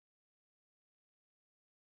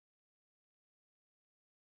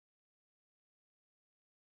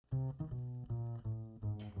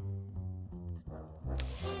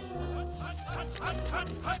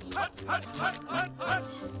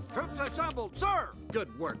Troops assembled, sir!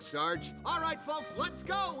 Good work, Sarge. All right, folks, let's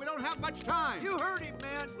go. We don't have much time. You heard him,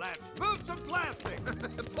 man. Let's move some plastic.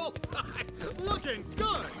 Bullseye. Looking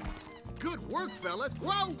good. Good work, fellas.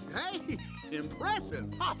 Whoa, hey,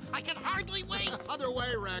 impressive. Oh, I can hardly wait. Other way,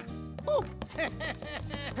 Rex.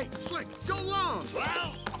 Hey, Slick, go long.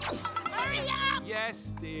 Well, hurry up! Yes,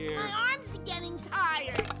 dear. My arms are getting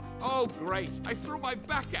tired. Oh, great. I threw my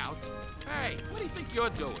back out. Hey, what do you think you're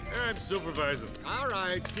doing? I'm supervising. All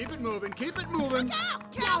right, keep it moving, keep it moving. Go,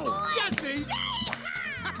 Go, cowboy! Jesse.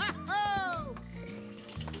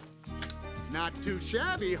 Not too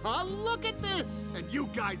shabby, huh? Look at this. And you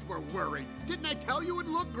guys were worried. Didn't I tell you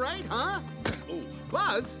it'd look great, huh? Oh,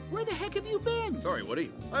 Buzz, where the heck have you been? Sorry,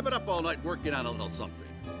 Woody. I've been up all night working on a little something.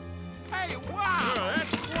 Hey, wow! Oh,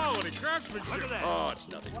 that's quality craftsmanship. Look at that. Oh, it's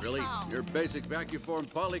nothing, really. Your basic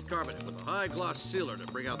vacuum-formed polycarbonate with a high-gloss sealer to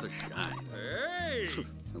bring out the shine. Hey!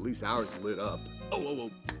 At least ours lit up.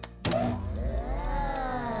 Oh.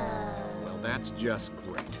 Well, that's just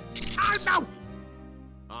great. Ah, no!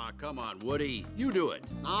 Ah, come on, Woody. You do it.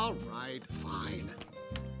 All right, fine.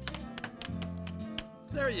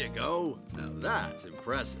 There you go. Now that's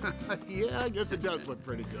impressive. Yeah, I guess it does look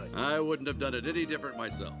pretty good. I wouldn't have done it any different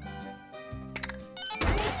myself.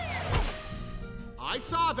 I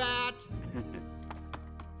saw that.